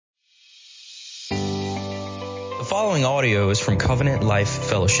following audio is from Covenant Life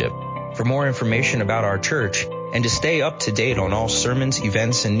Fellowship. For more information about our church and to stay up to date on all sermons,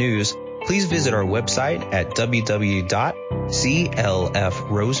 events, and news, please visit our website at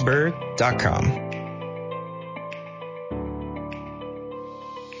www.clfroseburg.com.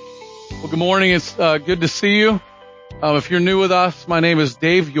 Well, good morning. It's good to see you. If you're new with us, my name is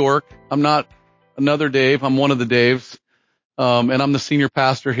Dave York. I'm not another Dave. I'm one of the Daves, and I'm the senior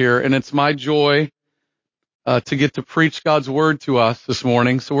pastor here. And it's my joy to get to preach God's word to us this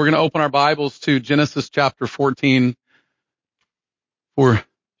morning. So we're going to open our Bibles to Genesis chapter 14. You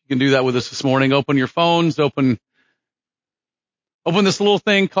can do that with us this morning. Open your phones. Open this little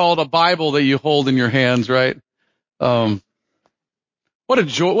thing called a Bible that you hold in your hands, right? What a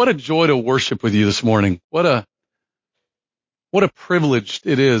joy to worship with you this morning. What a privilege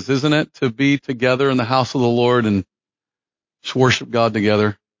it is, isn't it, to be together in the house of the Lord and just worship God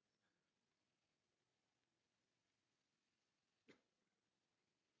together.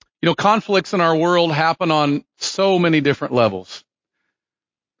 You know, conflicts in our world happen on so many different levels.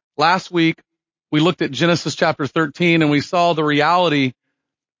 Last week, we looked at Genesis chapter 13 and we saw the reality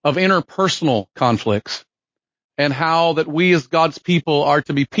of interpersonal conflicts and how that we as God's people are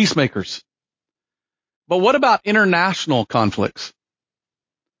to be peacemakers. But what about international conflicts?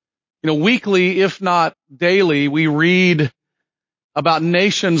 You know, weekly, if not daily, we read about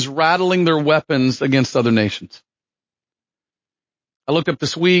nations rattling their weapons against other nations. I looked up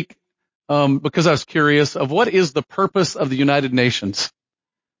this week because I was curious of what is the purpose of the United Nations.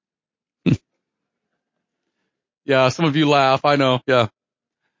 Yeah, some of you laugh. I know. Yeah.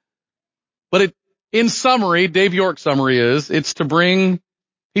 But in summary, Dave York's summary it's to bring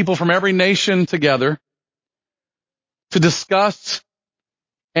people from every nation together to discuss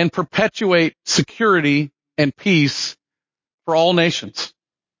and perpetuate security and peace for all nations.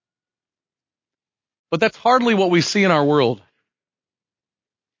 But that's hardly what we see in our world.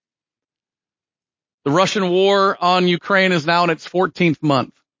 The Russian war on Ukraine is now in its 14th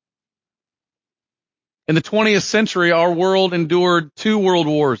month. In the 20th century, our world endured 2 world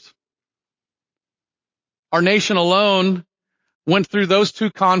wars. Our nation alone went through those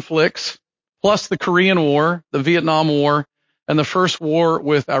 2 conflicts, plus the Korean War, the Vietnam War, and the first war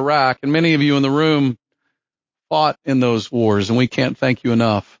with Iraq. And many of you in the room fought in those wars, and we can't thank you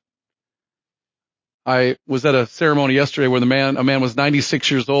enough. I was at a ceremony yesterday where a man was 96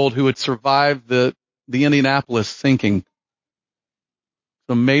 years old who had survived the Indianapolis sinking. It's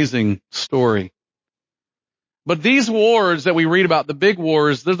an amazing story. But these wars that we read about, the big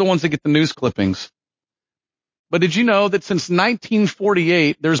wars, they're the ones that get the news clippings. But did you know that since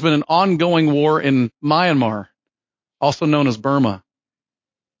 1948, there's been an ongoing war in Myanmar, also known as Burma?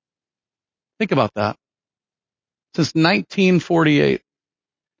 Think about that. Since 1948.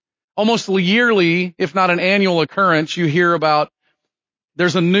 Almost yearly, if not an annual occurrence, you hear about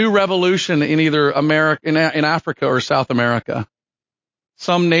there's a new revolution in either America, in Africa or South America.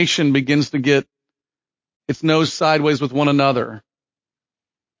 Some nation begins to get its nose sideways with one another.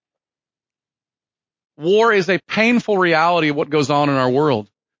 War is a painful reality of what goes on in our world.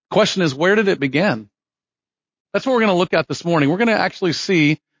 The question is, where did it begin? That's what we're going to look at this morning. We're going to actually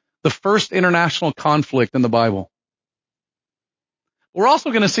see the first international conflict in the Bible. We're also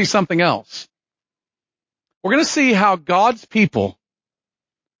going to see something else. We're going to see how God's people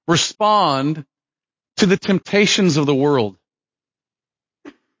respond to the temptations of the world.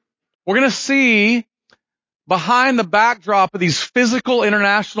 We're going to see behind the backdrop of these physical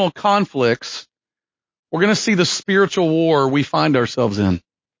international conflicts, we're going to see the spiritual war we find ourselves in.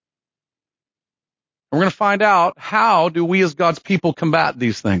 We're going to find out how do we as God's people combat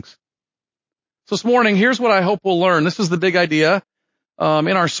these things. So this morning, here's what I hope we'll learn. This is the big idea.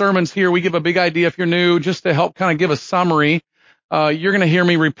 In our sermons here, we give a big idea. If you're new, just to help kind of give a summary, you're going to hear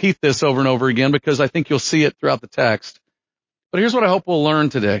me repeat this over and over again because I think you'll see it throughout the text. But here's what I hope we'll learn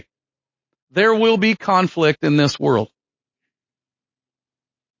today. There will be conflict in this world.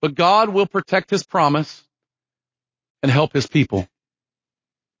 But God will protect His promise and help His people.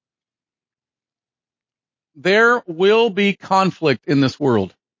 There will be conflict in this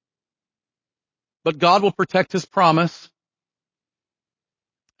world. But God will protect His promise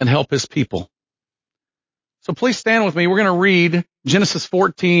and help His people. So please stand with me. We're going to read Genesis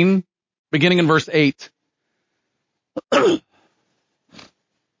 14, beginning in verse 8.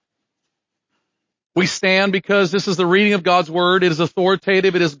 We stand because this is the reading of God's word. It is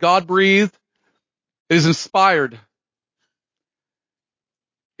authoritative. It is God-breathed. It is inspired.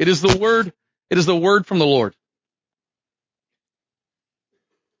 It is the word from the Lord.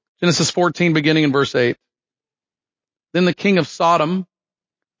 Genesis 14, beginning in verse 8. Then the king of Sodom,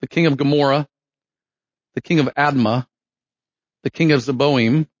 the king of Gomorrah, the king of Admah, the king of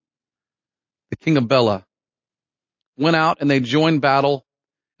Zeboim, the king of Bela, went out and they joined battle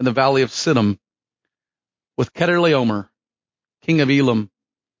in the valley of Siddim with Kedorlaomer, king of Elam,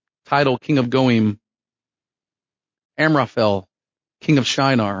 Tidal, king of Goim, Amraphel, king of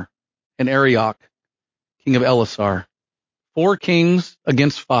Shinar, and Arioch, king of Elasar. 4 kings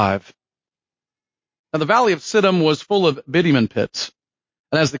against 5. Now the valley of Siddim was full of bitumen pits,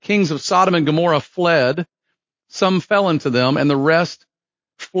 and as the kings of Sodom and Gomorrah fled, some fell into them, and the rest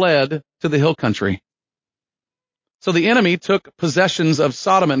fled to the hill country. So the enemy took possessions of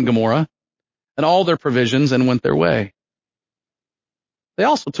Sodom and Gomorrah and all their provisions and went their way. They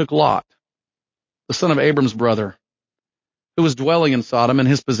also took Lot, the son of Abram's brother, who was dwelling in Sodom, and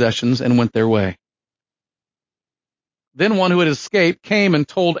his possessions, and went their way. Then one who had escaped came and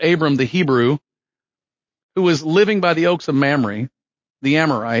told Abram the Hebrew, who was living by the oaks of Mamre, the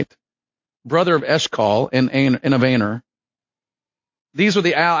Amorite, brother of Eshcol and of Aner. These were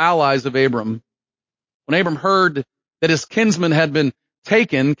the allies of Abram. When Abram heard that his kinsman had been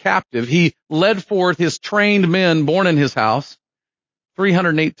taken captive, he led forth his trained men born in his house,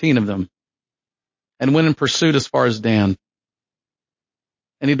 318 of them, and went in pursuit as far as Dan.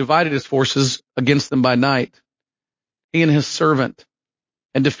 And he divided his forces against them by night, he and his servant,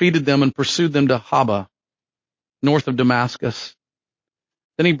 and defeated them and pursued them to Haba, north of Damascus.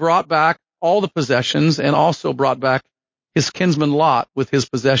 Then he brought back all the possessions and also brought back his kinsman Lot with his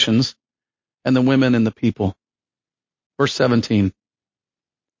possessions and the women and the people. Verse 17.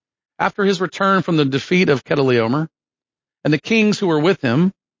 After his return from the defeat of Kedorlaomer and the kings who were with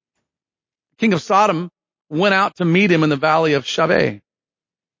him, the king of Sodom went out to meet him in the valley of Shaveh,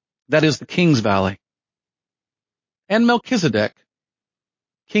 that is the king's valley. And Melchizedek,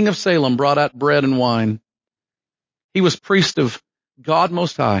 king of Salem, brought out bread and wine. He was priest of God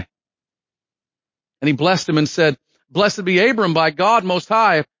Most High. And he blessed him and said, "Blessed be Abram by God Most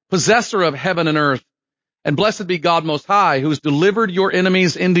High, possessor of heaven and earth. And blessed be God Most High, who has delivered your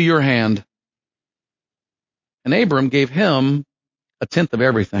enemies into your hand." And Abram gave him 1/10 of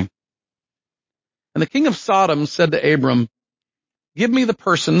everything. And the king of Sodom said to Abram, "Give me the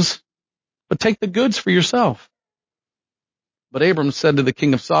persons, but take the goods for yourself." But Abram said to the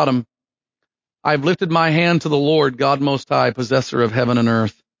king of Sodom, "I have lifted my hand to the Lord, God Most High, possessor of heaven and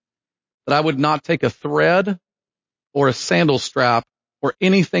earth, that I would not take a thread or a sandal strap or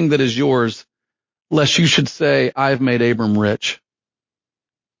anything that is yours, lest you should say, I have made Abram rich.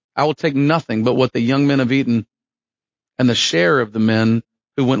 I will take nothing but what the young men have eaten and the share of the men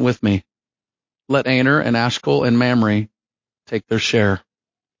who went with me. Let Aner and Ashcol and Mamre take their share."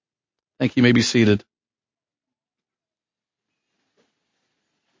 Thank you. You may be seated.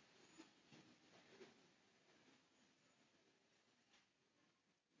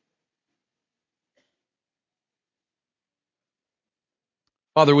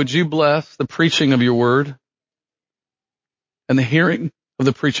 Father, would you bless the preaching of your word and the hearing of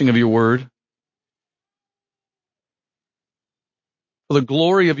the preaching of your word for the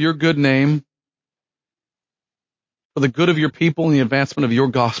glory of your good name, for the good of your people and the advancement of your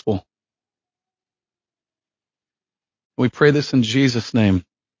gospel. We pray this in Jesus' name.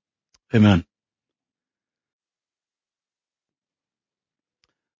 Amen.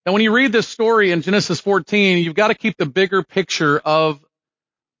 Now, when you read this story in Genesis 14, you've got to keep the bigger picture of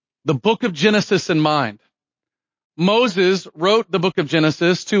the book of Genesis in mind. Moses wrote the book of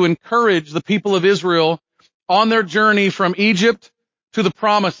Genesis to encourage the people of Israel on their journey from Egypt to the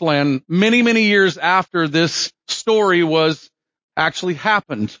promised land many, many years after this story was actually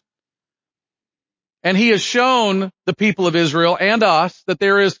happened. And he has shown the people of Israel and us that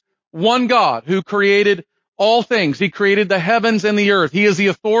there is one God who created all things. He created the heavens and the earth. He is the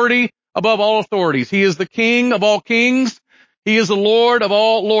authority above all authorities. He is the King of all kings. He is the Lord of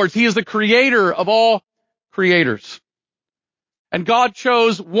all lords. He is the creator of all creators. And God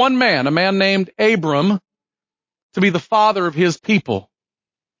chose one man, a man named Abram, to be the father of his people.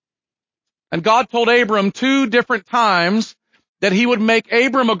 And God told Abram 2 different times that he would make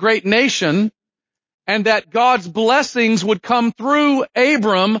Abram a great nation and that God's blessings would come through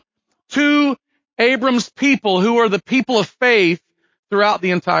Abram to Abram's people, who are the people of faith throughout the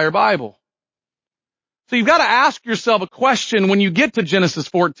entire Bible. So you've got to ask yourself a question when you get to Genesis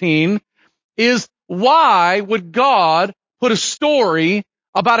 14 is, why would God put a story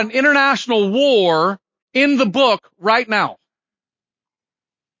about an international war in the book right now?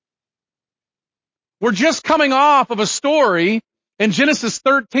 We're just coming off of a story in Genesis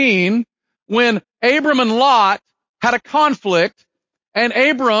 13 when Abram and Lot had a conflict, and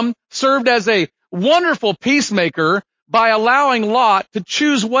Abram served as a wonderful peacemaker by allowing Lot to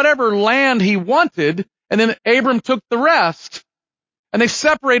choose whatever land he wanted and then Abram took the rest, and they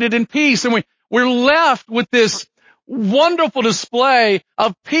separated in peace, and we're left with this wonderful display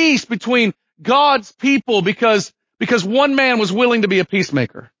of peace between God's people because one man was willing to be a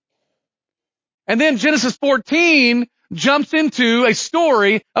peacemaker. And then Genesis 14 jumps into a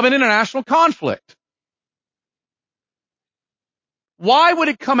story of an international conflict. Why would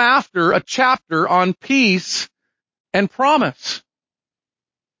it come after a chapter on peace and promise?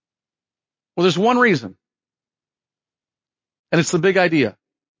 Well, there's one reason. And it's the big idea.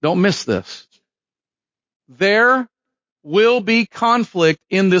 Don't miss this. There will be conflict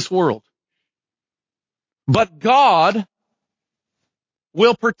in this world. But God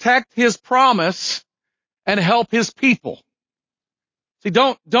will protect His promise and help His people. See,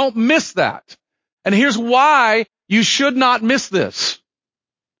 don't miss that. And here's why you should not miss this.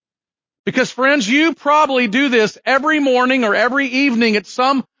 Because friends, you probably do this every morning or every evening at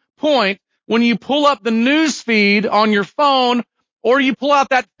some point when you pull up the news feed on your phone, or you pull out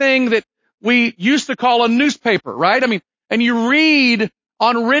that thing that we used to call a newspaper, right? I mean, and you read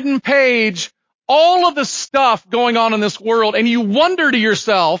on written page all of the stuff going on in this world, and you wonder to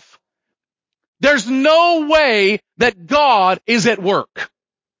yourself, there's no way that God is at work.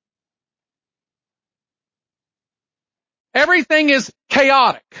 Everything is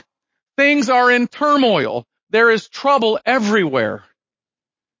chaotic. Things are in turmoil. There is trouble everywhere.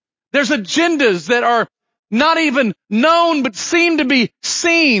 There's agendas that are not even known but seem to be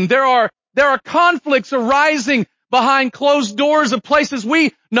seen. There are conflicts arising behind closed doors of places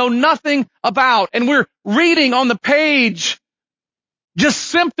we know nothing about. And we're reading on the page just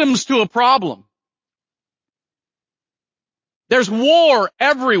symptoms to a problem. There's war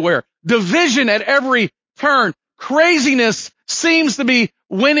everywhere, division at every turn. Craziness seems to be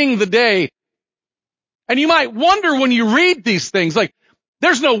winning the day. And you might wonder when you read these things, like,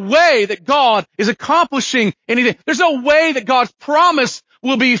 there's no way that God is accomplishing anything. There's no way that God's promise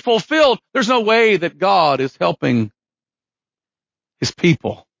will be fulfilled. There's no way that God is helping His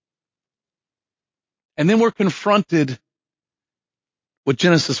people. And then we're confronted with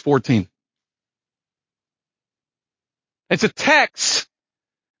Genesis 14. It's a text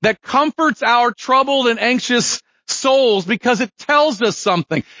that comforts our troubled and anxious souls because it tells us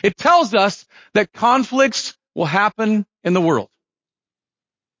something. It tells us that conflicts will happen in the world.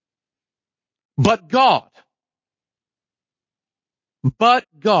 But God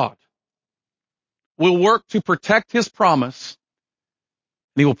will work to protect His promise,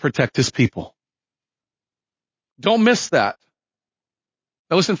 and He will protect His people. Don't miss that.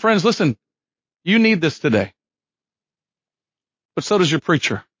 Now listen, friends, listen. You need this today. But so does your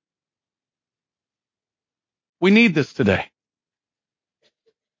preacher. We need this today.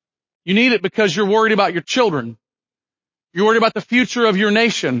 You need it because you're worried about your children. You're worried about the future of your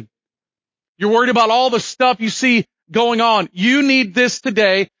nation. You're worried about all the stuff you see going on. You need this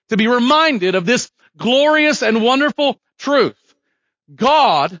today to be reminded of this glorious and wonderful truth.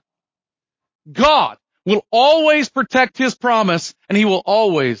 God will always protect His promise, and He will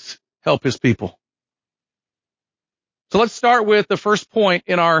always help His people. So let's start with the first point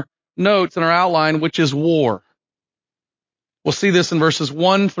in our notes, in our outline, which is war. We'll see this in verses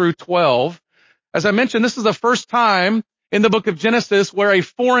 1 through 12. As I mentioned, this is the first time in the book of Genesis where a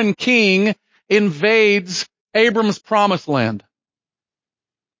foreign king invades Abram's promised land.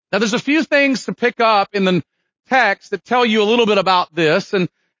 Now there's a few things to pick up in the text that tell you a little bit about this, and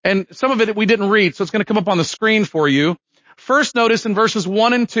some of it we didn't read, so it's going to come up on the screen for you. First, notice in verses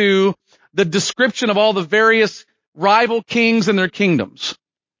 1 and 2, the description of all the various rival kings and their kingdoms.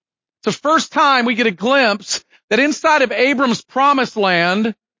 It's the first time we get a glimpse that inside of Abram's promised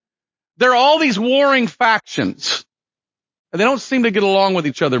land, there are all these warring factions, and they don't seem to get along with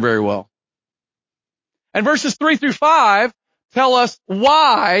each other very well. And verses 3 through 5 tell us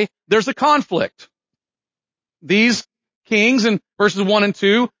why there's a conflict. These kings in verses 1 and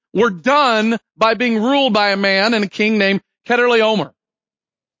 2 were done by being ruled by a man and a king named Chedorlaomer.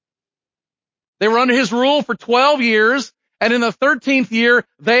 They were under his rule for 12 years, and in the 13th year,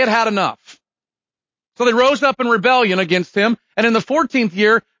 they had had enough. So they rose up in rebellion against him, and in the 14th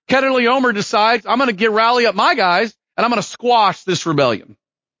year, Chedorlaomer decides, I'm going to rally up my guys, and I'm going to squash this rebellion.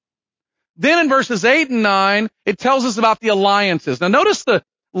 Then in verses 8 and 9, it tells us about the alliances. Now notice the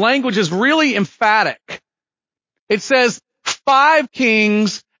language is really emphatic. It says 5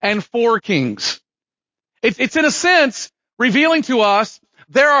 kings and 4 kings. It's in a sense revealing to us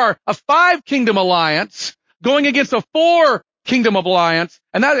there are a 5-kingdom alliance going against a 4-kingdom alliance,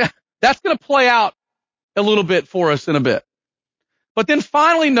 and that's going to play out a little bit for us in a bit. But then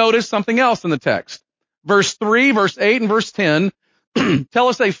finally notice something else in the text. Verse 3, verse 8, and verse 10 tell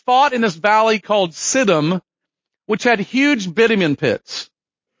us they fought in this valley called Siddim, which had huge bitumen pits.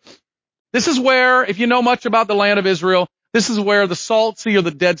 This is where, if you know much about the land of Israel, this is where the Salt Sea or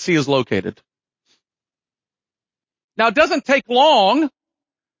the Dead Sea is located. Now, it doesn't take long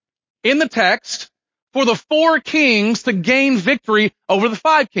in the text for the 4 kings to gain victory over the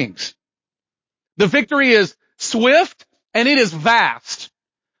 5 kings. The victory is swift and it is vast.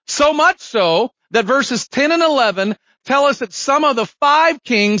 So much so that verses 10 and 11 tell us that some of the 5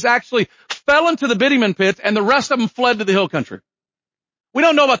 kings actually fell into the bitumen pits and the rest of them fled to the hill country. We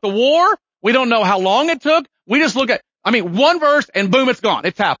don't know about the war. We don't know how long it took. We just look at, one verse and boom, it's gone.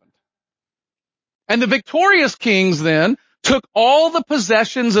 It's happened. And the victorious kings then took all the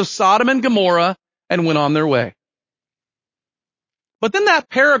possessions of Sodom and Gomorrah and went on their way. But then that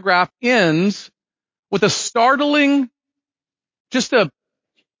paragraph ends with a startling,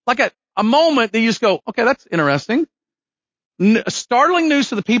 a moment that you just go, okay, that's interesting. Startling news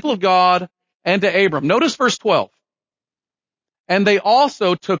to the people of God and to Abram. Notice verse 12. And they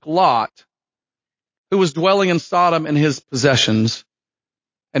also took Lot, who was dwelling in Sodom, and his possessions,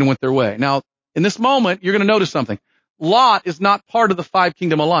 and went their way. Now, in this moment, you're going to notice something. Lot is not part of the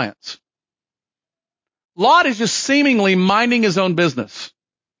 5-kingdom alliance. Lot is just seemingly minding his own business.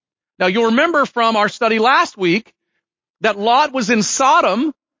 Now, you'll remember from our study last week that Lot was in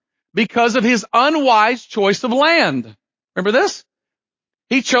Sodom because of his unwise choice of land. Remember this?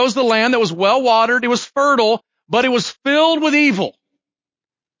 He chose the land that was well watered, it was fertile, but it was filled with evil.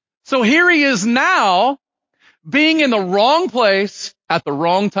 So here he is now being in the wrong place at the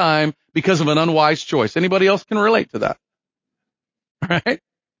wrong time because of an unwise choice. Anybody else can relate to that? Right?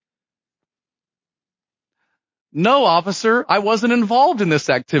 No, officer, I wasn't involved in this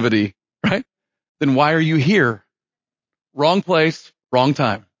activity, right? Then why are you here? Wrong place, wrong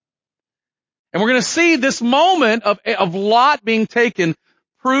time. And we're going to see this moment of Lot being taken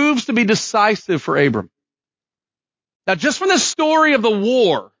proves to be decisive for Abram. Now, just from the story of the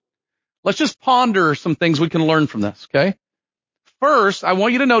war, let's just ponder some things we can learn from this, okay? First, I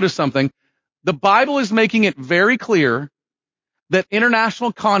want you to notice something. The Bible is making it very clear that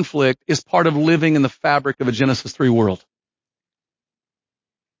international conflict is part of living in the fabric of a Genesis 3 world.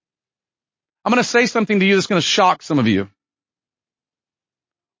 I'm going to say something to you that's going to shock some of you.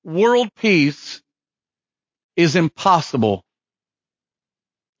 World peace is impossible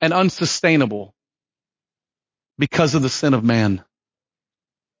and unsustainable because of the sin of man.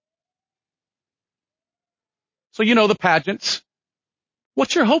 So you know the pageants.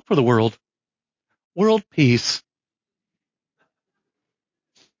 What's your hope for the world? World peace.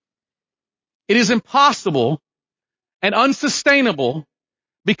 It is impossible and unsustainable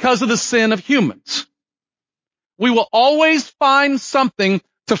because of the sin of humans. We will always find something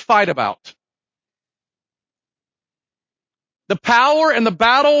to fight about. The power and the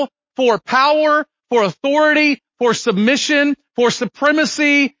battle for power, for authority, for submission, for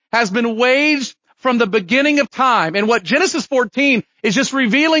supremacy has been waged from the beginning of time. And what Genesis 14 is just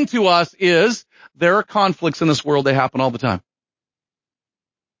revealing to us is there are conflicts in this world. They happen all the time.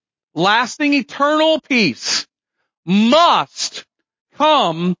 Lasting eternal peace must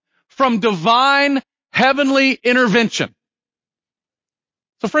come from divine heavenly intervention.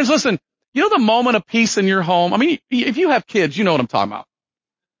 So friends, listen, you know the moment of peace in your home? If you have kids, you know what I'm talking about.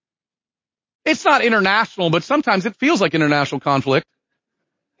 It's not international, but sometimes it feels like international conflict.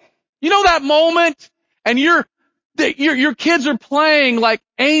 You know that moment and your kids are playing like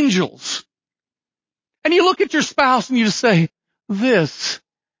angels. And you look at your spouse and you just say, this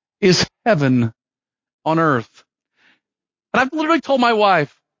is heaven on earth. And I've literally told my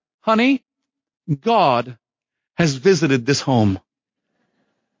wife, honey, God has visited this home.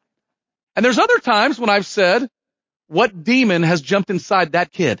 And there's other times when I've said, what demon has jumped inside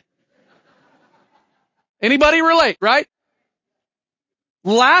that kid? Anybody relate, right?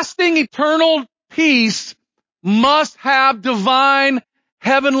 Lasting eternal peace must have divine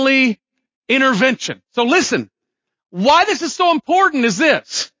heavenly intervention. So listen, why this is so important is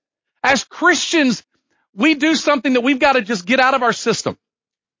this. As Christians, we do something that we've got to just get out of our system.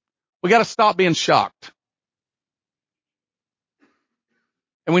 We got to stop being shocked.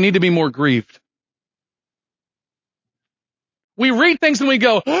 And we need to be more grieved. We read things and we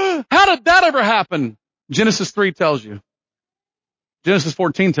go, how did that ever happen? Genesis 3 tells you. Genesis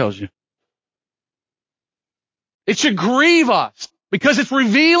 14 tells you. It should grieve us because it's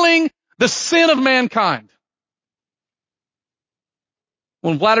revealing the sin of mankind.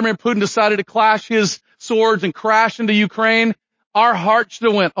 When Vladimir Putin decided to clash his swords and crash into Ukraine, our hearts should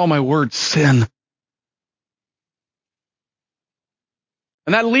have went, oh my word, sin.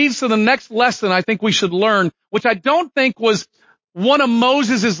 And that leads to the next lesson I think we should learn, which I don't think was one of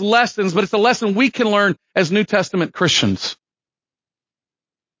Moses' lessons, but it's a lesson we can learn as New Testament Christians.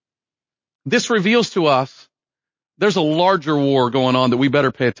 This reveals to us there's a larger war going on that we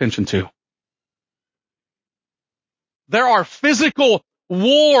better pay attention to. There are physical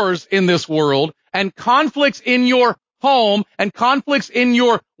wars in this world and conflicts in your home and conflicts in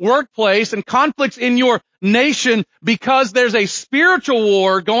your workplace and conflicts in your nation because there's a spiritual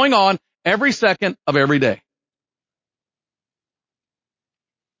war going on every second of every day.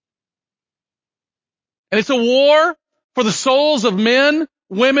 And it's a war for the souls of men,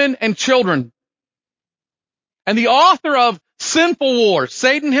 women, and children. And the author of sinful war,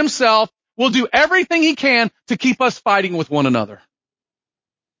 Satan himself, will do everything he can to keep us fighting with one another.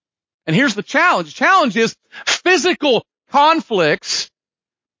 And here's the challenge. The challenge is physical conflicts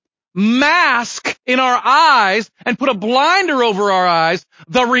mask in our eyes and put a blinder over our eyes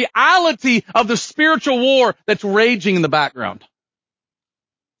the reality of the spiritual war that's raging in the background.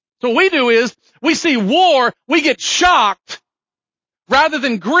 So what we do is we see war, we get shocked rather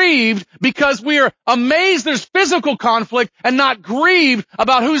than grieved because we are amazed there's physical conflict and not grieved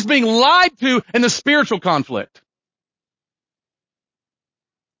about who's being lied to in the spiritual conflict.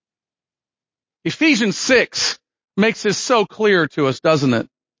 Ephesians 6 makes this so clear to us, doesn't it?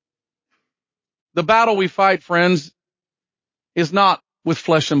 The battle we fight, friends, is not with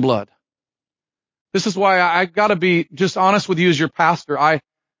flesh and blood. This is why I gotta be just honest with you as your pastor.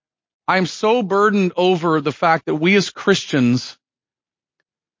 I'm so burdened over the fact that we as Christians,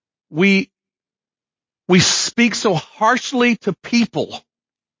 we speak so harshly to people,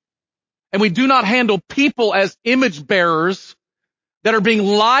 and we do not handle people as image bearers that are being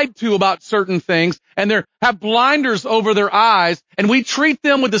lied to about certain things, and they have blinders over their eyes, and we treat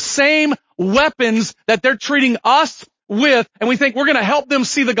them with the same weapons that they're treating us with, and we think we're going to help them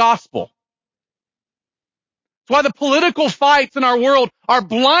see the gospel. That's why the political fights in our world are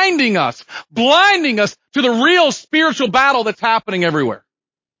blinding us to the real spiritual battle that's happening everywhere.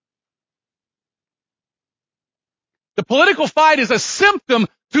 The political fight is a symptom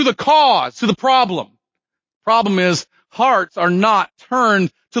to the cause, to the problem. Problem is, hearts are not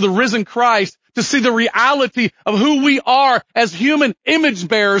turned to the risen Christ to see the reality of who we are as human image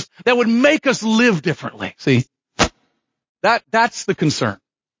bearers that would make us live differently. See? That's the concern.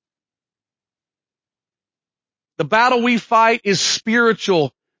 The battle we fight is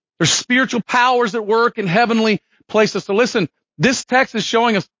spiritual. There's spiritual powers at work in heavenly places. So listen, this text is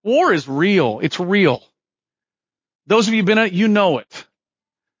showing us war is real. It's real. Those of you who've been in it, you know it.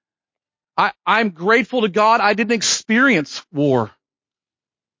 I'm grateful to God I didn't experience war.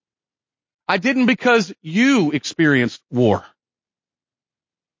 I didn't because you experienced war.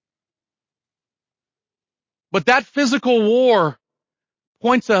 But that physical war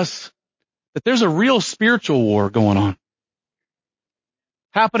points us that there's a real spiritual war going on,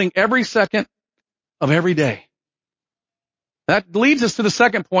 happening every second of every day. That leads us to the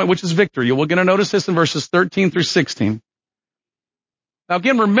second point, which is victory. We're going to notice this in verses 13 through 16. Now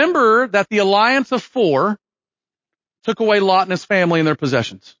again, remember that the alliance of 4 took away Lot and his family and their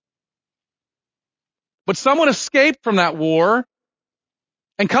possessions. But someone escaped from that war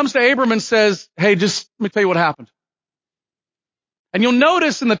and comes to Abram and says, hey, just let me tell you what happened. And you'll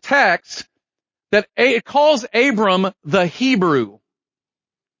notice in the text that it calls Abram the Hebrew.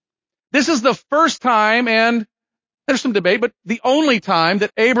 This is the first time, and there's some debate, but the only time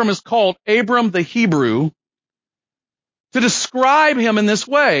that Abram is called Abram the Hebrew to describe him in this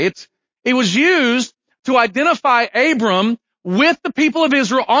way. It was used to identify Abram with the people of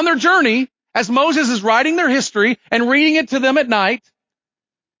Israel on their journey as Moses is writing their history and reading it to them at night.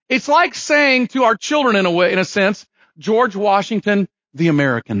 It's like saying to our children in a sense, George Washington, the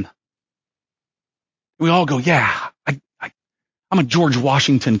American. We all go, yeah, I'm a George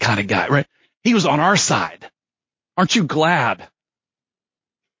Washington kind of guy, right? He was on our side. Aren't you glad?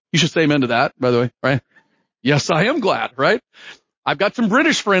 You should say amen to that, by the way, right? Yes, I am glad, right? I've got some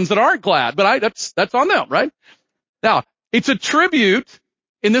British friends that aren't glad, but that's on them, right? Now, it's a tribute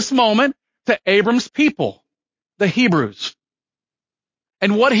in this moment to Abram's people, the Hebrews,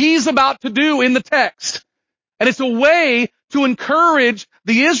 and what he's about to do in the text. And it's a way to encourage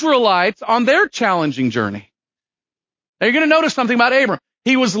the Israelites on their challenging journey. Now you're going to notice something about Abram.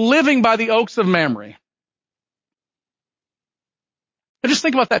 He was living by the oaks of Mamre. Now just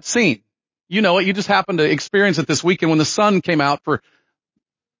think about that scene. You know it. You just happened to experience it this weekend when the sun came out for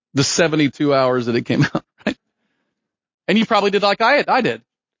the 72 hours that it came out, right? And you probably did like I did.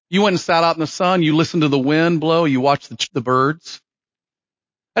 You went and sat out in the sun. You listened to the wind blow. You watched the birds.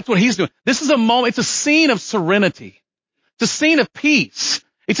 That's what he's doing. This is a moment. It's a scene of serenity. It's a scene of peace.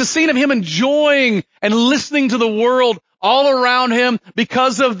 It's a scene of him enjoying and listening to the world all around him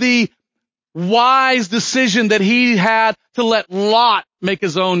because of the wise decision that he had to let Lot make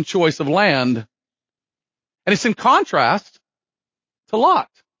his own choice of land. And it's in contrast to Lot.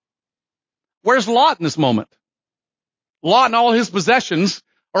 Where's Lot in this moment? Lot and all his possessions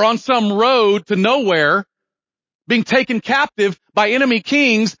are on some road to nowhere, being taken captive by enemy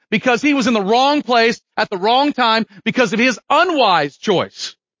kings because he was in the wrong place at the wrong time because of his unwise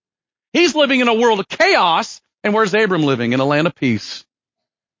choice. He's living in a world of chaos, and where's Abram living? In a land of peace.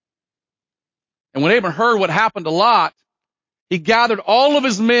 And when Abram heard what happened to Lot, he gathered all of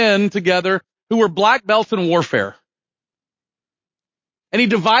his men together who were black belts in warfare. And he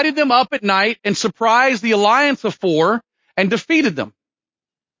divided them up at night and surprised the alliance of four and defeated them.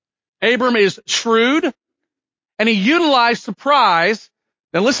 Abram is shrewd, and he utilized surprise,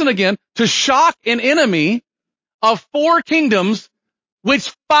 now listen again, to shock an enemy of four kingdoms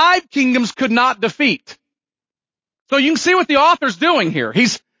which five kingdoms could not defeat. So you can see what the author's doing here.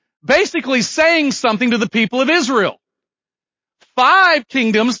 He's basically saying something to the people of Israel. Five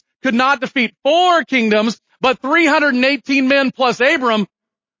kingdoms could not defeat four kingdoms, but 318 men plus Abram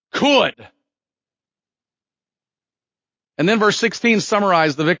could. And then verse 16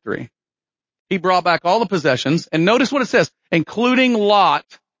 summarized the victory. He brought back all the possessions, and notice what it says, including Lot,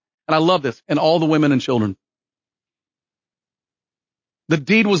 and I love this, and all the women and children. The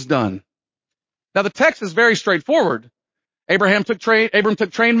deed was done. Now the text is very straightforward. Abram took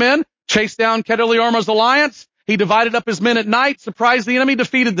trained men, chased down Kedorlaomer's alliance. He divided up his men at night, surprised the enemy,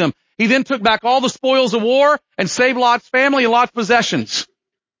 defeated them. He then took back all the spoils of war and saved Lot's family and Lot's possessions.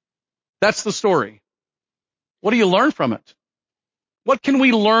 That's the story. What do you learn from it? What can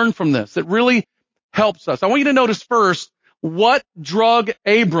we learn from this that really helps us? I want you to notice first what drug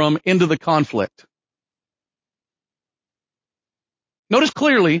Abram into the conflict. Notice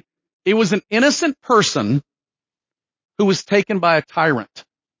clearly, it was an innocent person who was taken by a tyrant.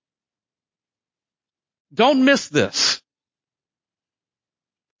 Don't miss this.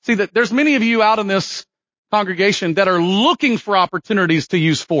 See, that there's many of you out in this congregation that are looking for opportunities to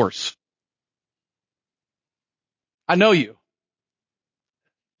use force. I know you.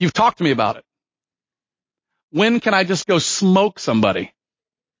 You've talked to me about it. When can I just go smoke somebody?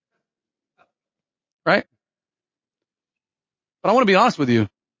 Right? But I want to be honest with you.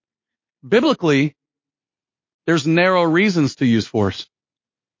 Biblically, there's narrow reasons to use force.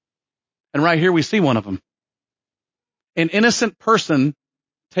 And right here we see one of them. An innocent person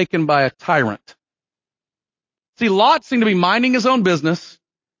taken by a tyrant. See, Lot seemed to be minding his own business,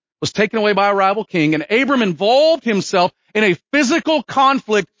 was taken away by a rival king, and Abram involved himself in a physical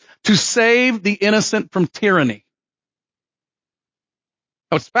conflict to save the innocent from tyranny.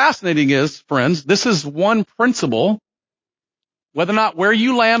 Now, what's fascinating is, friends, this is one principle, whether or not where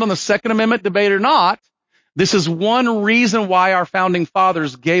you land on the Second Amendment debate or not, this is one reason why our founding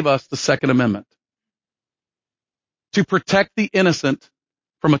fathers gave us the Second Amendment. To protect the innocent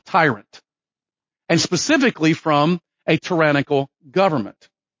from a tyrant, and specifically from a tyrannical government.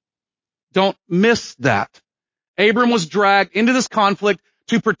 Don't miss that. Abram was dragged into this conflict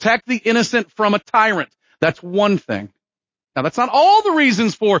to protect the innocent from a tyrant. That's one thing. Now, that's not all the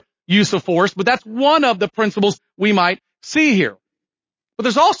reasons for use of force, but that's one of the principles we might see here. But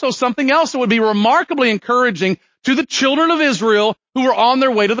there's also something else that would be remarkably encouraging to the children of Israel who were on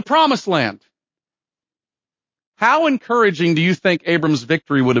their way to the promised land. How encouraging do you think Abram's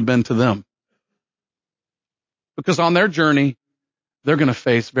victory would have been to them? Because on their journey, they're going to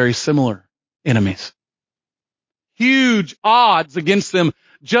face very similar enemies. Huge odds against them,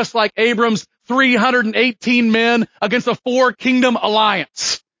 just like Abram's 318 men against a four-kingdom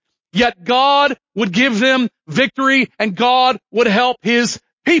alliance. Yet God would give them victory, and God would help his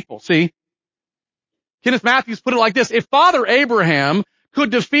people. See? Kenneth Matthews put it like this: if Father Abraham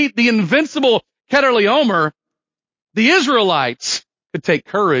could defeat the invincible Kedorlaomer, the Israelites could take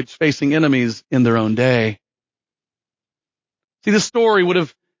courage facing enemies in their own day. See, this story would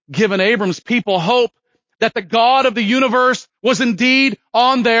have given Abram's people hope that the God of the universe was indeed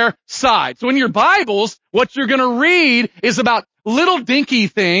on their side. So in your Bibles, what you're going to read is about little dinky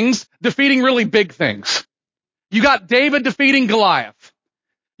things defeating really big things. You got David defeating Goliath.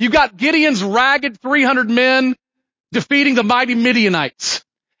 You got Gideon's ragged 300 men defeating the mighty Midianites.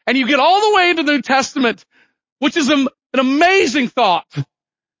 And you get all the way into the New Testament, which is an amazing thought,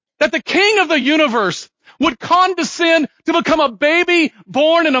 that the King of the universe would condescend to become a baby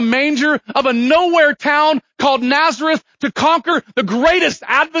born in a manger of a nowhere town called Nazareth to conquer the greatest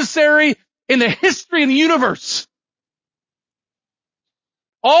adversary in the history of the universe.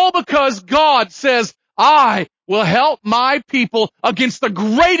 All because God says, I will help my people against the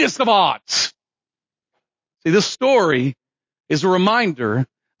greatest of odds. See, this story is a reminder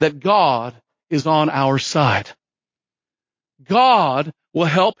that God is on our side. God will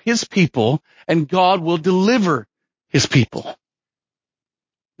help his people, and God will deliver his people.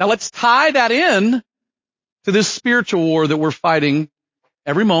 Now let's tie that in to this spiritual war that we're fighting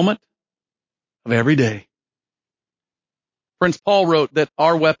every moment of every day. Friends, Paul wrote that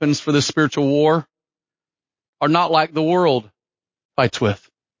our weapons for this spiritual war are not like the world fights with.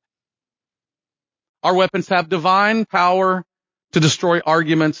 Our weapons have divine power to destroy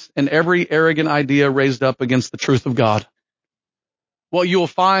arguments and every arrogant idea raised up against the truth of God. What you will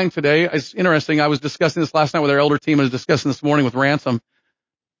find today is interesting. I was discussing this last night with our elder team. I was discussing this morning with Ransom.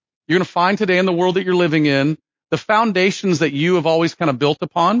 You're going to find today in the world that you're living in, the foundations that you have always kind of built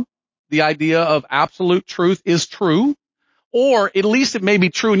upon, the idea of absolute truth is true, or at least it may be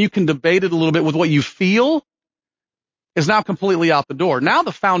true and you can debate it a little bit with what you feel, is now completely out the door. Now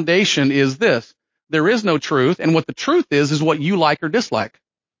the foundation is this. There is no truth, and what the truth is what you like or dislike.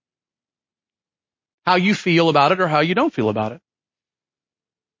 How you feel about it or how you don't feel about it.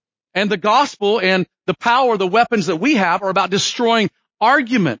 And the gospel and the power, the weapons that we have are about destroying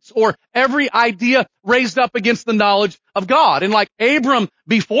arguments or every idea raised up against the knowledge of God. And like Abram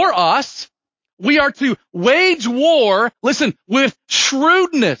before us, we are to wage war, listen, with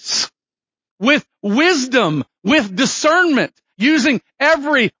shrewdness, with wisdom, with discernment, using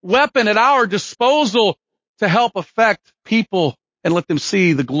every weapon at our disposal to help affect people and let them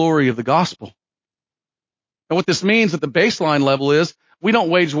see the glory of the gospel. And what this means at the baseline level is we don't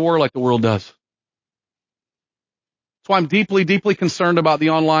wage war like the world does. That's why I'm deeply, deeply concerned about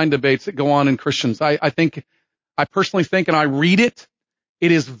the online debates that go on in Christians. I personally think, and I read it,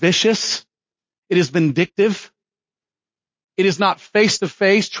 it is vicious. It is vindictive. It is not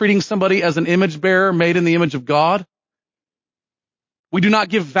face-to-face, treating somebody as an image bearer made in the image of God. We do not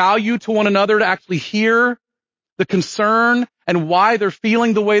give value to one another to actually hear the concern and why they're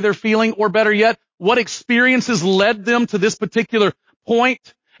feeling the way they're feeling, or better yet, what experiences led them to this particular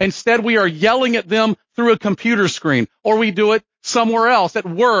point. Instead, we are yelling at them through a computer screen, or we do it somewhere else at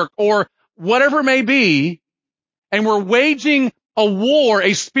work or whatever it may be, and we're waging a war,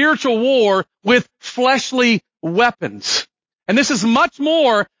 a spiritual war with fleshly weapons. And this is much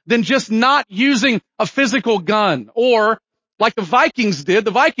more than just not using a physical gun, or like the Vikings did.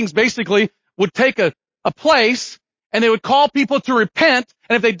 The Vikings basically would take a place and they would call people to repent,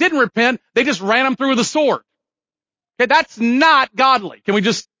 and if they didn't repent, they just ran them through with a sword. Okay, that's not godly. Can we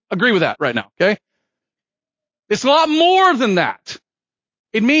just agree with that right now? Okay? It's a lot more than that.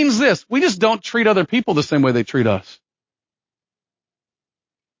 It means this: we just don't treat other people the same way they treat us.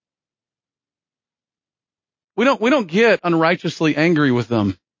 We don't get unrighteously angry with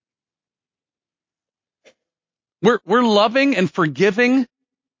them. We're loving and forgiving.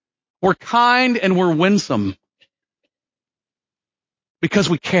 We're kind and we're winsome. Because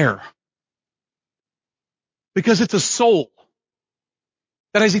we care. Because it's a soul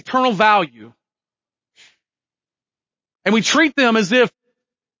that has eternal value. And we treat them as if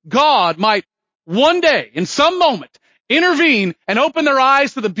God might one day, in some moment, intervene and open their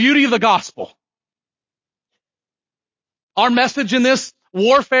eyes to the beauty of the gospel. Our message in this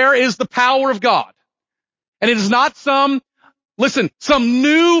warfare is the power of God. And it is not some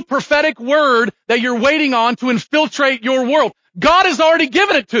new prophetic word that you're waiting on to infiltrate your world. God has already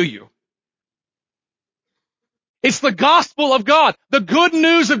given it to you. It's the gospel of God, the good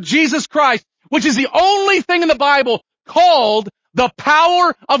news of Jesus Christ, which is the only thing in the Bible called the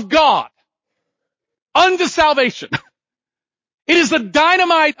power of God unto salvation. It is the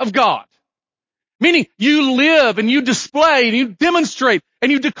dynamite of God. Meaning you live and you display and you demonstrate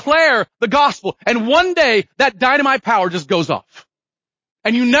and you declare the gospel. And one day that dynamite power just goes off.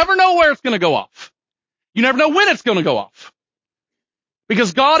 And you never know where it's going to go off. You never know when it's going to go off.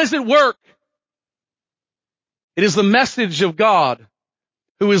 Because God is at work. It is the message of God,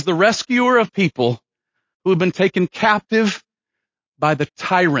 who is the rescuer of people who have been taken captive by the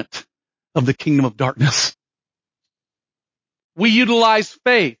tyrant of the kingdom of darkness. We utilize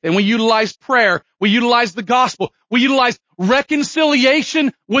faith and we utilize prayer. We utilize the gospel. We utilize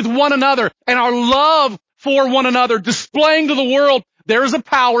reconciliation with one another and our love for one another, displaying to the world there is a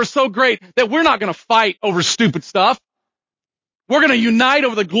power so great that we're not going to fight over stupid stuff. We're going to unite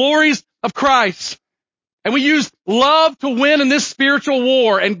over the glories of Christ. And we use love to win in this spiritual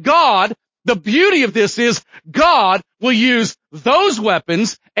war. And God, the beauty of this is God will use those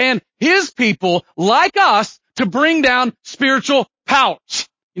weapons and His people like us to bring down spiritual powers.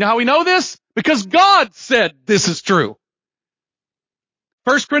 You know how we know this? Because God said this is true.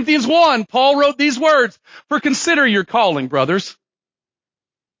 1 Corinthians 1, Paul wrote these words, "For consider your calling, brothers.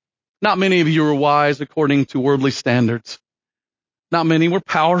 Not many of you were wise according to worldly standards. Not many were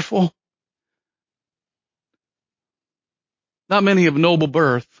powerful. Not many of noble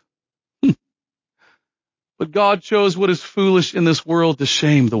birth. But God chose what is foolish in this world to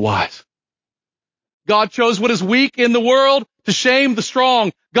shame the wise. God chose what is weak in the world to shame the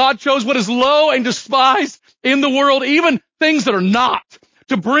strong. God chose what is low and despised in the world, even things that are not,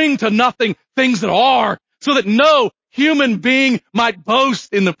 to bring to nothing things that are, so that no human being might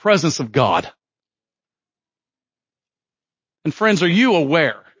boast in the presence of God. And friends, are you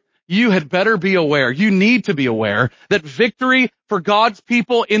aware? You had better be aware. You need to be aware that victory for God's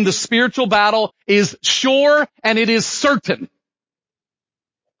people in the spiritual battle is sure and it is certain.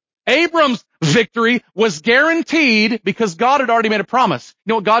 Abram's victory was guaranteed because God had already made a promise.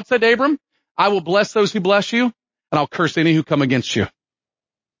 You know what God said to Abram? I will bless those who bless you, and I'll curse any who come against you.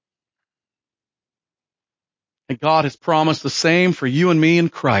 And God has promised the same for you and me in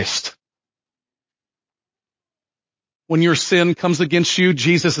Christ. When your sin comes against you,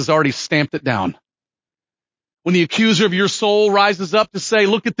 Jesus has already stamped it down. When the accuser of your soul rises up to say,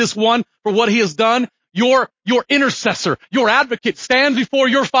 look at this one for what he has done, your intercessor, your advocate stands before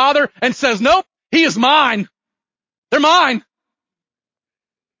your Father and says, nope, he is mine. They're mine.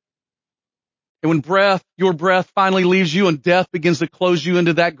 And when your breath finally leaves you and death begins to close you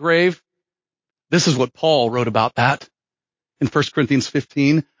into that grave, this is what Paul wrote about that in 1 Corinthians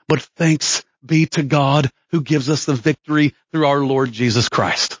 15. But thanks be to God who gives us the victory through our Lord Jesus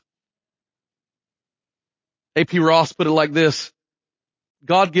Christ. A.P. Ross put it like this: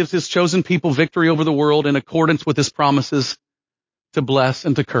 God gives his chosen people victory over the world in accordance with his promises to bless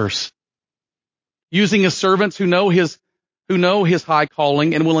and to curse, using his servants who know his high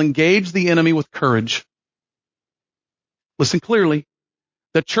calling and will engage the enemy with courage. Listen clearly.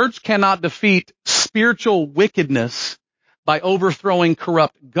 The church cannot defeat spiritual wickedness by overthrowing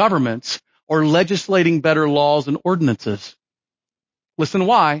corrupt governments or legislating better laws and ordinances. Listen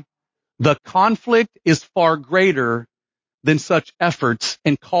why. The conflict is far greater than such efforts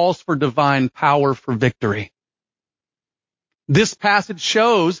and calls for divine power for victory. This passage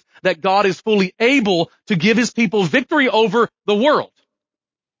shows that God is fully able to give his people victory over the world.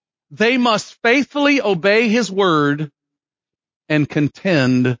 They must faithfully obey his word and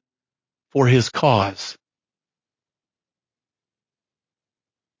contend for his cause.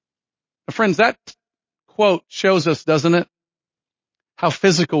 Friends, that quote shows us, doesn't it, how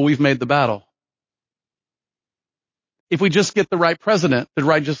physical we've made the battle. If we just get the right president, the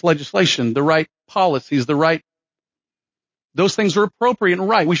right legislation, the right policies, those things are appropriate and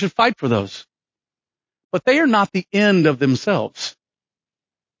right. We should fight for those. But they are not the end of themselves.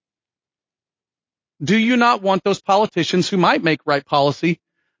 Do you not want those politicians who might make right policy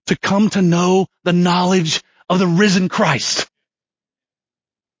to come to know the knowledge of the risen Christ?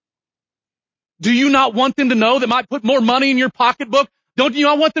 Do you not want them to know that might put more money in your pocketbook? Don't you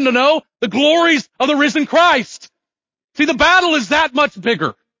not want them to know the glories of the risen Christ? See, the battle is that much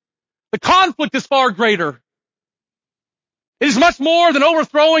bigger. The conflict is far greater. It is much more than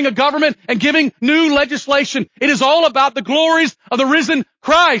overthrowing a government and giving new legislation. It is all about the glories of the risen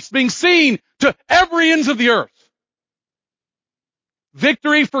Christ being seen to every ends of the earth.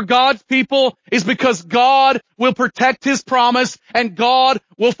 Victory for God's people is because God will protect his promise and God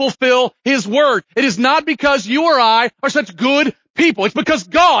will fulfill his word. It is not because you or I are such good people. It's because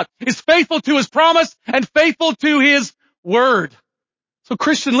God is faithful to his promise and faithful to his word. So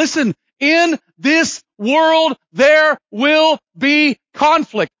Christian, listen, in this world there will be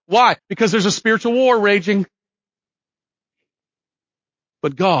conflict. Why? Because there's a spiritual war raging.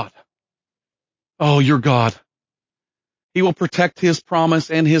 But God, oh, your God, he will protect his promise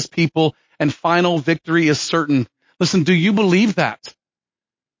and his people, and final victory is certain. Listen, do you believe that?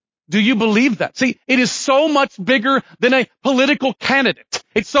 Do you believe that? See, it is so much bigger than a political candidate.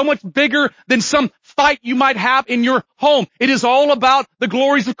 It's so much bigger than some fight you might have in your home. It is all about the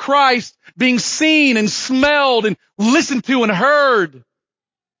glories of Christ being seen and smelled and listened to and heard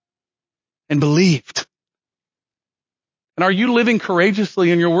and believed. And are you living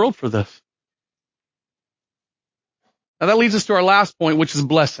courageously in your world for this? Now that leads us to our last point, which is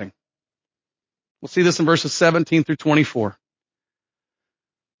blessing. We'll see this in verses 17 through 24.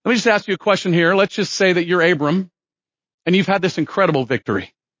 Let me just ask you a question here. Let's just say that you're Abram and you've had this incredible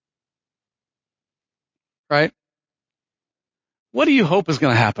victory. Right? What do you hope is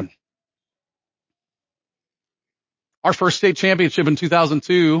going to happen? Our first state championship in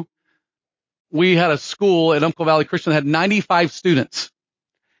 2002, we had a school at Umpqua Valley Christian that had 95 students.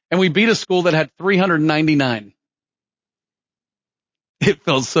 And we beat a school that had 399. It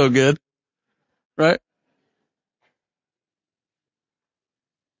felt so good. Right?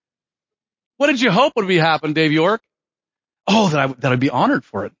 What did you hope would be happen, Dave York? Oh, that I'd be honored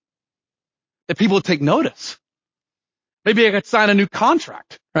for it. That people would take notice. Maybe I could sign a new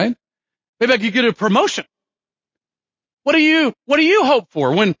contract, right? Maybe I could get a promotion. What do you hope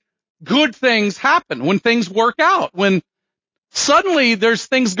for when good things happen, when things work out, when suddenly there's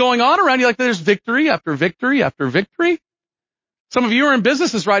things going on around you, like there's victory after victory after victory? Some of you are in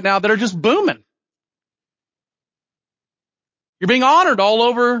businesses right now that are just booming. You're being honored all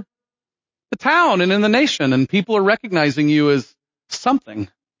over the town and in the nation, and people are recognizing you as something.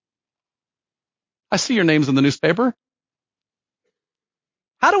 I see your names in the newspaper.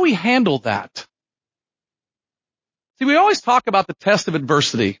 How do we handle that? See, we always talk about the test of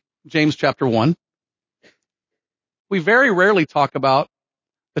adversity, James chapter 1. We very rarely talk about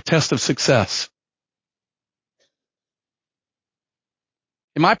the test of success.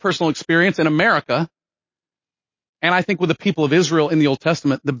 In my personal experience in America, and I think with the people of Israel in the Old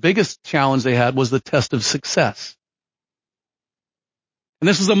Testament, the biggest challenge they had was the test of success. And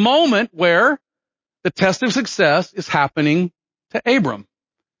this is a moment where the test of success is happening to Abram.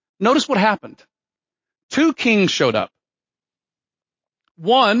 Notice what happened. 2 kings showed up.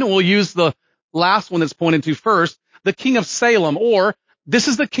 One, we'll use the last one that's pointed to first, the king of Salem, or this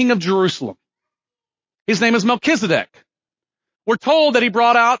is the king of Jerusalem. His name is Melchizedek. We're told that he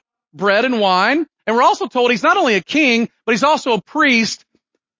brought out bread and wine, and we're also told he's not only a king, but he's also a priest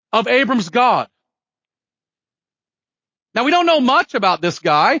of Abram's God. Now, we don't know much about this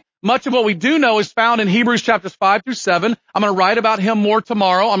guy. Much of what we do know is found in Hebrews chapters 5 through 7. I'm going to write about him more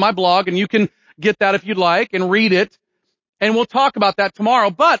tomorrow on my blog, and you can get that if you'd like and read it. And we'll talk about that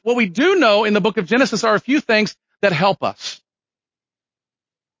tomorrow. But what we do know in the book of Genesis are a few things that help us.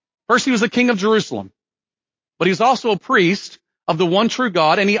 First, he was the king of Jerusalem, but he was also a priest of the one true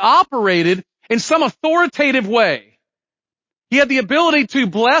God, and he operated in some authoritative way. He had the ability to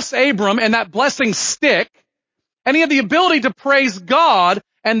bless Abram, and that blessing stick, and he had the ability to praise God,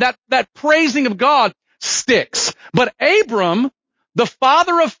 and that praising of God sticks. But Abram, the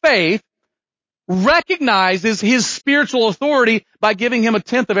father of faith, recognizes his spiritual authority by giving him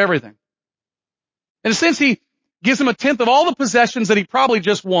 1/10 of everything. In a sense, he gives him 1/10 of all the possessions that he probably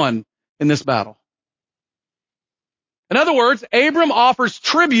just won in this battle. In other words, Abram offers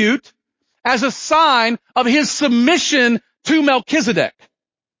tribute as a sign of his submission to Melchizedek,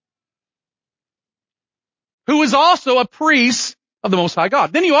 who is also a priest of the Most High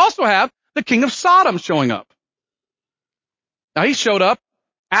God. Then you also have the king of Sodom showing up. Now, he showed up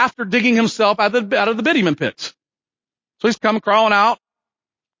after digging himself out of the bitumen pits. So he's come crawling out,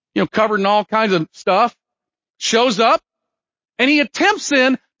 covered in all kinds of stuff, shows up, and he attempts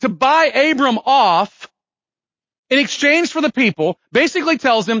then to buy Abram off in exchange for the people, basically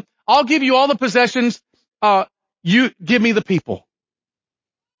tells him, I'll give you all the possessions, you give me the people.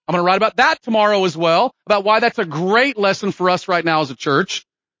 I'm going to write about that tomorrow as well, about why that's a great lesson for us right now as a church.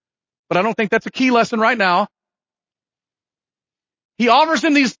 But I don't think that's a key lesson right now. He offers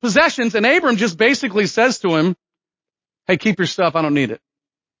him these possessions, and Abram just basically says to him, hey, keep your stuff, I don't need it.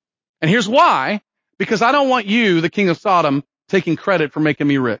 And here's why, because I don't want you, the king of Sodom, taking credit for making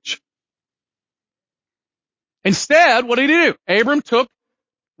me rich. Instead, what did he do? Abram took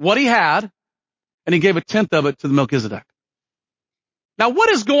what he had, and he gave 1/10 of it to the Melchizedek. Now, what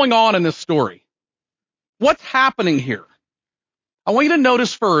is going on in this story? What's happening here? I want you to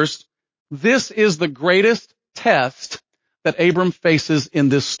notice first, this is the greatest test that Abram faces in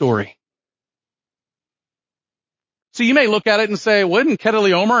this story. So you may look at it and say, wasn't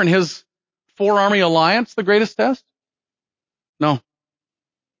Chedorlaomer and his 4-army alliance the greatest test? No.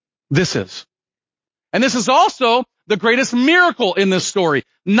 This is. And this is also the greatest miracle in this story,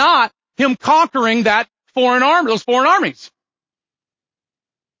 not him conquering those foreign armies.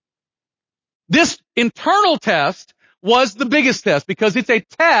 This internal test was the biggest test because it's a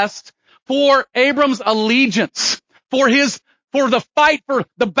test for Abram's allegiance, for the fight, for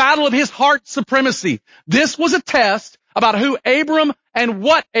the battle of his heart supremacy. This was a test about who Abram and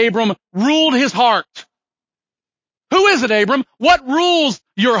what Abram ruled his heart. Who is it, Abram? What rules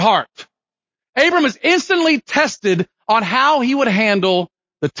your heart? Abram is instantly tested on how he would handle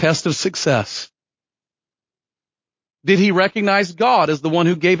the test of success. Did he recognize God as the one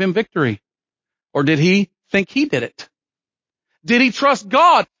who gave him victory? Or did he think he did it? Did he trust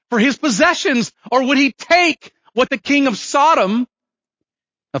God for his possessions? Or would he take what the king of Sodom,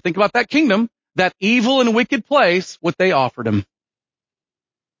 now think about that kingdom, that evil and wicked place, what they offered him?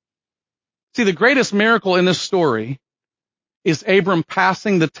 See, the greatest miracle in this story is Abram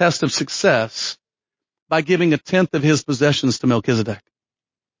passing the test of success by giving 1/10 of his possessions to Melchizedek.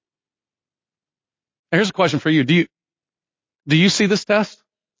 Now, here's a question for you. Do you see this test?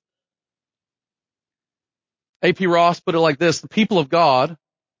 A.P. Ross put it like this: the people of God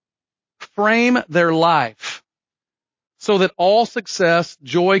frame their life so that all success,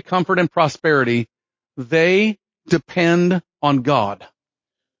 joy, comfort, and prosperity, they depend on God.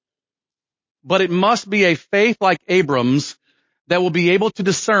 But it must be a faith like Abram's that will be able to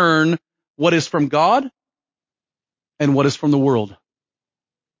discern what is from God and what is from the world.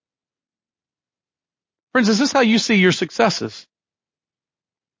 Friends, is this how you see your successes?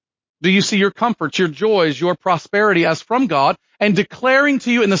 Do you see your comforts, your joys, your prosperity as from God, and declaring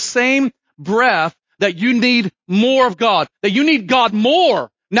to you in the same breath that you need more of God, that you need God more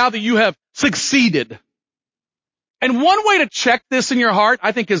now that you have succeeded? And one way to check this in your heart,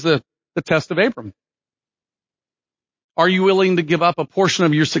 I think, is the test of Abram. Are you willing to give up a portion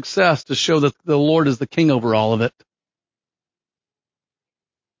of your success to show that the Lord is the king over all of it?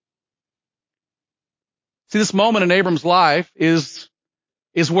 See, this moment in Abram's life is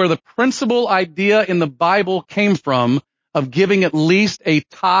where the principal idea in the Bible came from of giving at least a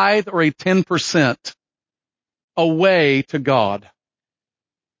tithe or a 10% away to God.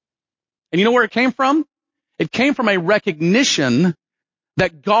 And you know where it came from? It came from a recognition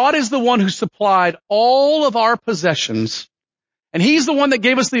that God is the one who supplied all of our possessions, and He's the one that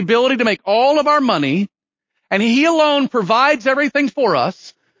gave us the ability to make all of our money, and He alone provides everything for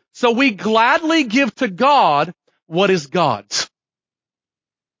us, so we gladly give to God what is God's.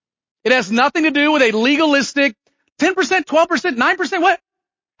 It has nothing to do with a legalistic 10%, 12%, 9%, what?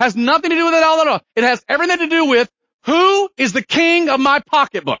 Has nothing to do with it all. It has everything to do with who is the king of my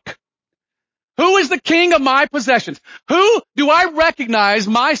pocketbook? Who is the king of my possessions? Who do I recognize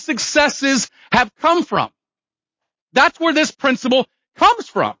my successes have come from? That's where this principle comes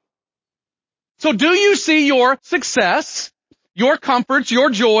from. So do you see your success, your comforts,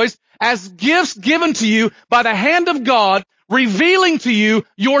 your joys as gifts given to you by the hand of God, revealing to you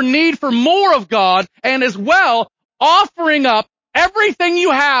your need for more of God, and as well offering up everything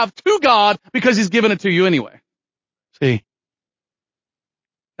you have to God because He's given it to you anyway? See?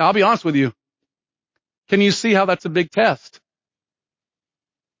 Now, I'll be honest with you. Can you see how that's a big test?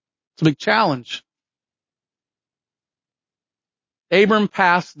 It's a big challenge. Abram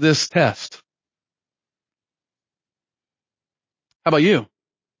passed this test. How about you?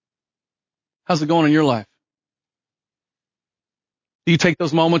 How's it going in your life? Do you take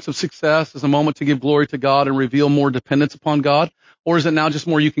those moments of success as a moment to give glory to God and reveal more dependence upon God? Or is it now just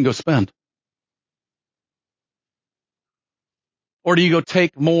more you can go spend? Or do you go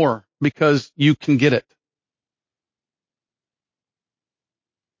take more because you can get it?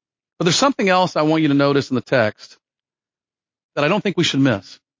 But there's something else I want you to notice in the text that I don't think we should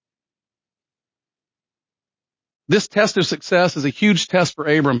miss. This test of success is a huge test for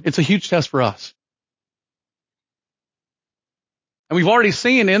Abram. It's a huge test for us. And we've already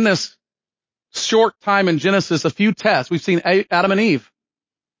seen in this short time in Genesis a few tests. We've seen Adam and Eve.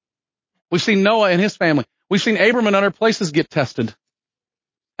 We've seen Noah and his family. We've seen Abram and other places get tested.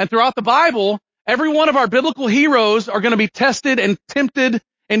 And throughout the Bible, every one of our biblical heroes are going to be tested and tempted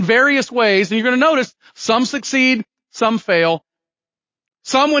in various ways. And you're going to notice some succeed, some fail.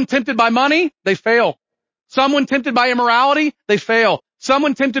 Some, when tempted by money, they fail. Some, when tempted by immorality, they fail. Some,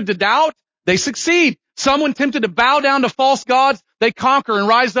 when tempted to doubt, they succeed. Some, when tempted to bow down to false gods, they conquer and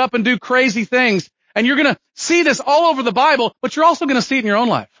rise up and do crazy things. And you're going to see this all over the Bible, but you're also going to see it in your own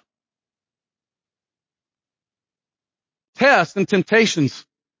life. Tests and temptations,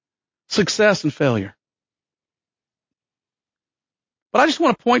 success and failure. But I just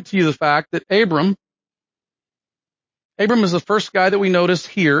want to point to you the fact that Abram is the first guy that we notice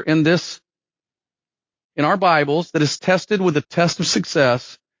here in our Bibles that is tested with a test of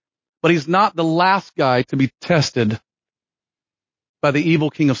success, but he's not the last guy to be tested by the evil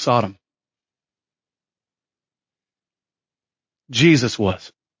king of Sodom. Jesus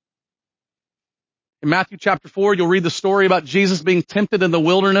was. In Matthew chapter 4, you'll read the story about Jesus being tempted in the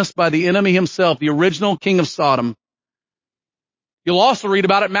wilderness by the enemy himself, the original king of Sodom. You'll also read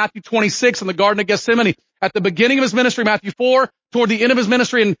about it in Matthew 26 in the Garden of Gethsemane. At the beginning of his ministry, Matthew 4, toward the end of his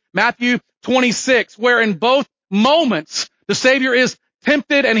ministry in Matthew 26, where in both moments the Savior is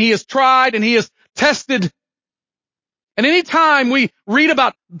tempted and he is tried and he is tested. And any time we read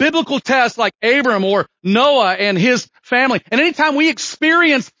about biblical tests like Abram or Noah and his family, and any time we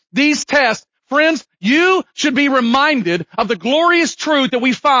experience these tests, friends, you should be reminded of the glorious truth that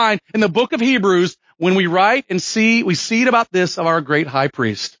we find in the book of Hebrews when we write and we see it about this of our great high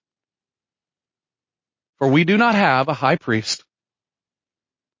priest. For we do not have a high priest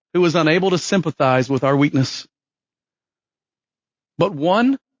who is unable to sympathize with our weakness, but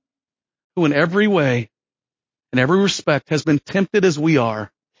one who in every way, in every respect, has been tempted as we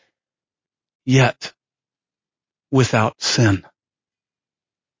are, yet without sin.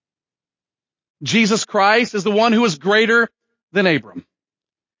 Jesus Christ is the one who is greater than Abram.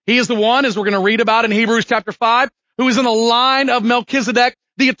 He is the one, as we're going to read about in Hebrews chapter 5, who is in the line of Melchizedek,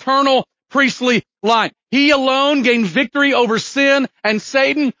 the eternal priestly line. He alone gained victory over sin and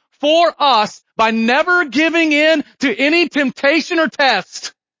Satan for us by never giving in to any temptation or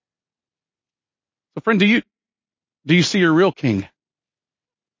test. So friend, do you see your real king?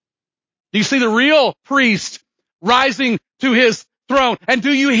 Do you see the real priest rising to his throne? And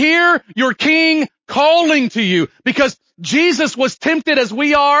do you hear your king calling to you? Because Jesus was tempted as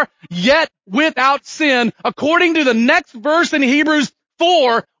we are, yet without sin. According to the next verse in Hebrews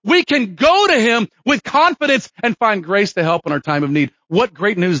 4, we can go to him with confidence and find grace to help in our time of need. What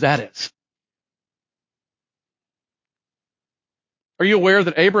great news that is. Are you aware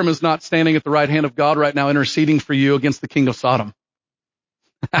that Abram is not standing at the right hand of God right now interceding for you against the king of Sodom?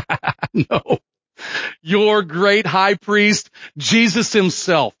 No. Your great high priest, Jesus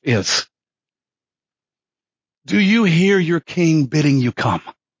himself, is. Do you hear your king bidding you come?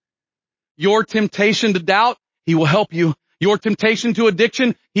 Your temptation to doubt, he will help you. Your temptation to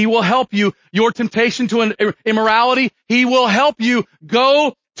addiction, he will help you. Your temptation to immorality, he will help you.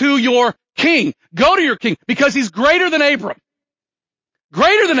 Go to your king. Go to your king because he's greater than Abram.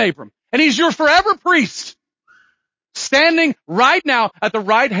 Greater than Abram. And he's your forever priest. Standing right now at the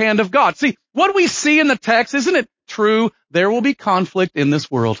right hand of God. See, what we see in the text, isn't it true? There will be conflict in this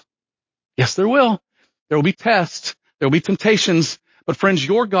world. Yes, there will. There will be tests. There will be temptations. But friends,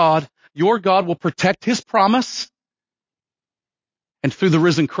 your God will protect his promise. And through the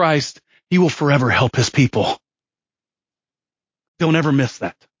risen Christ, he will forever help his people. Don't ever miss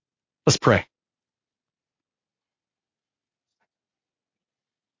that. Let's pray.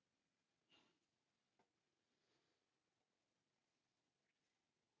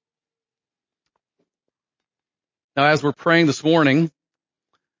 Now, as we're praying this morning,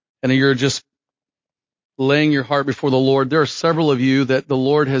 and you're just laying your heart before the Lord, there are several of you that the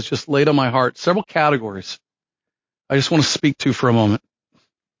Lord has just laid on my heart, several categories I just want to speak to for a moment.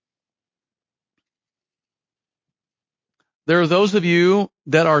 There are those of you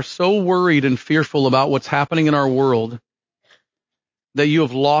that are so worried and fearful about what's happening in our world that you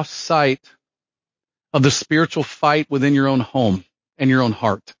have lost sight of the spiritual fight within your own home and your own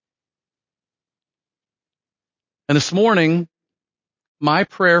heart. And this morning, my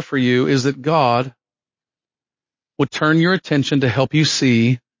prayer for you is that God would turn your attention to help you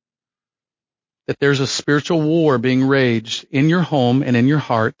see that there's a spiritual war being waged in your home and in your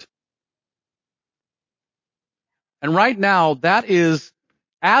heart. And right now, that is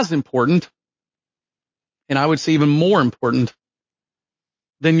as important, and I would say even more important,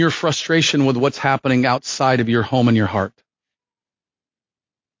 than your frustration with what's happening outside of your home and your heart.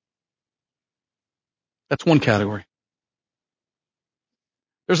 That's one category.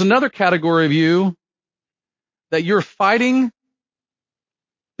 There's another category of you that you're fighting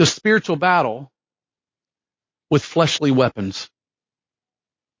the spiritual battle with fleshly weapons.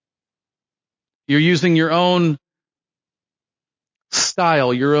 You're using your own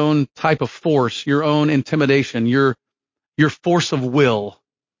style, your own type of force, your own intimidation, your force of will.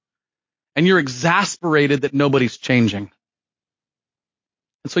 And you're exasperated that nobody's changing.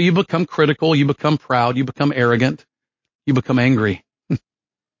 And so you become critical, you become proud, you become arrogant, you become angry.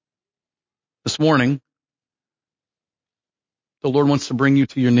 This morning, the Lord wants to bring you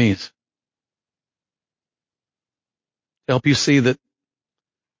to your knees to help you see that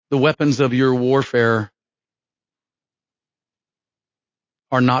the weapons of your warfare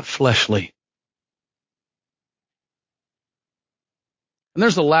are not fleshly. And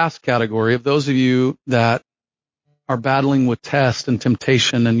there's the last category of those of you that are battling with test and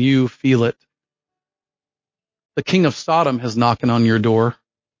temptation and you feel it. The king of Sodom is knocking on your door.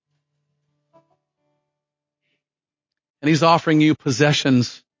 And he's offering you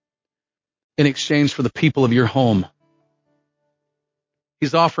possessions in exchange for the people of your home.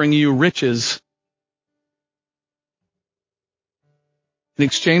 He's offering you riches in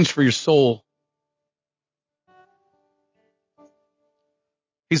exchange for your soul.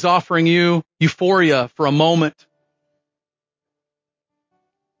 He's offering you euphoria for a moment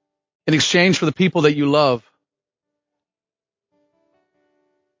in exchange for the people that you love.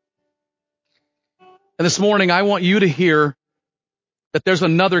 And this morning, I want you to hear that there's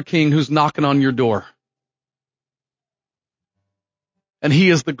another king who's knocking on your door. And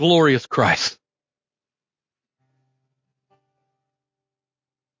he is the glorious Christ.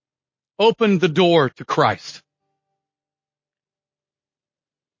 Open the door to Christ.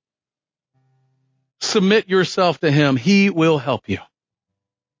 Submit yourself to him. He will help you.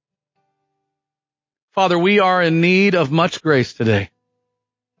 Father, we are in need of much grace today.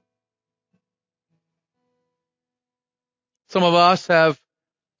 Some of us have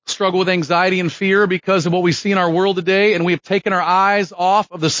struggled with anxiety and fear because of what we see in our world today, and we have taken our eyes off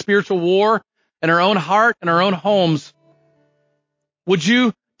of the spiritual war in our own heart and our own homes. Would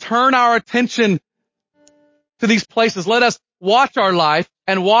you turn our attention to these places? Let us watch our life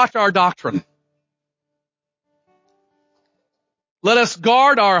and watch our doctrine. Let us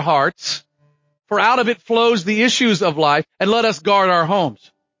guard our hearts, for out of it flows the issues of life, and let us guard our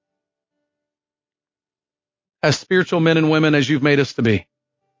homes as spiritual men and women as you've made us to be.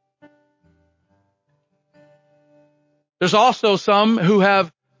 There's also some who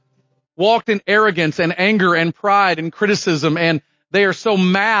have walked in arrogance and anger and pride and criticism, and they are so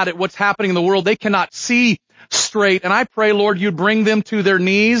mad at what's happening in the world, they cannot see straight. And I pray, Lord, you'd bring them to their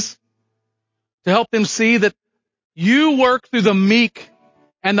knees to help them see that you work through the meek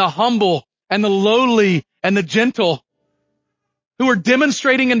and the humble and the lowly and the gentle, who are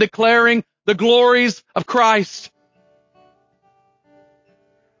demonstrating and declaring the glories of Christ.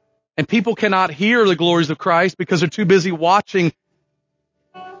 And people cannot hear the glories of Christ because they're too busy watching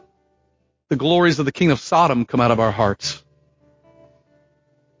the glories of the king of Sodom come out of our hearts.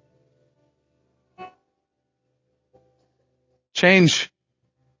 Change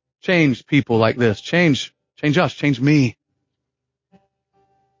people like this. Change us. Change me.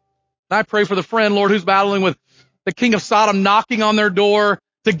 And I pray for the friend, Lord, who's battling with the king of Sodom knocking on their door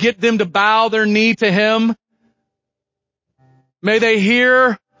to get them to bow their knee to him. May they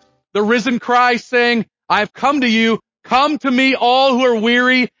hear the risen Christ saying, I have come to you. Come to me, all who are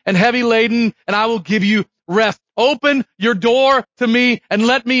weary and heavy laden, and I will give you rest. Open your door to me and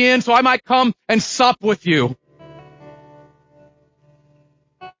let me in so I might come and sup with you.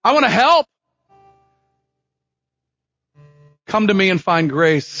 I want to help. Come to me and find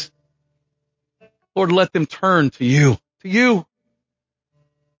grace. Lord, let them turn to you, and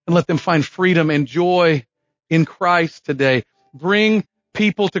let them find freedom and joy in Christ today. Bring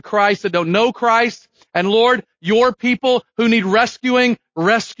people to Christ that don't know Christ, and Lord, your people who need rescuing,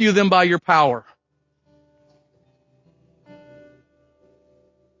 rescue them by your power.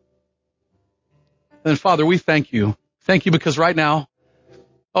 And Father, we thank you. Thank you because right now,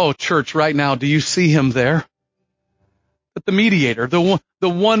 oh church, right now, do you see him there? That the mediator, the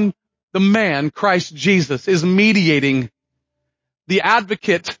man, Christ Jesus, is mediating. The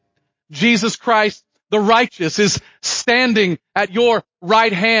advocate, Jesus Christ, the righteous, is standing at your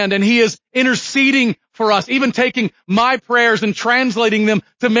right hand, and he is interceding for us, even taking my prayers and translating them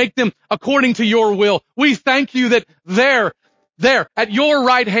to make them according to your will. We thank you that there, at your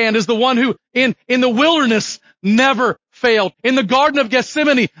right hand is the one who in the wilderness never failed. In the Garden of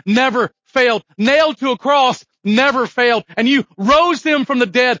Gethsemane never failed. Nailed to a cross never failed. And you rose him from the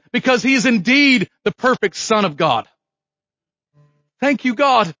dead because he is indeed the perfect Son of God. Thank you,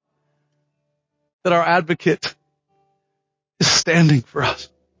 God, that our advocate is standing for us.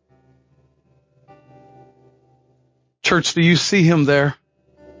 Church, do you see him there?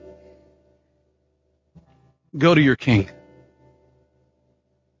 Go to your King.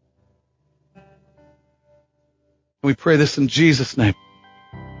 We pray this in Jesus' name.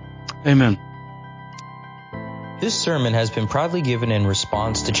 Amen. This sermon has been proudly given in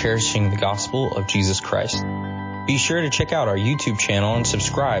response to cherishing the gospel of Jesus Christ. Be sure to check out our YouTube channel and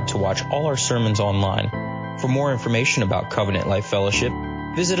subscribe to watch all our sermons online. For more information about Covenant Life Fellowship,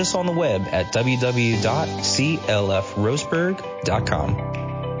 visit us on the web at www.clfroseburg.com.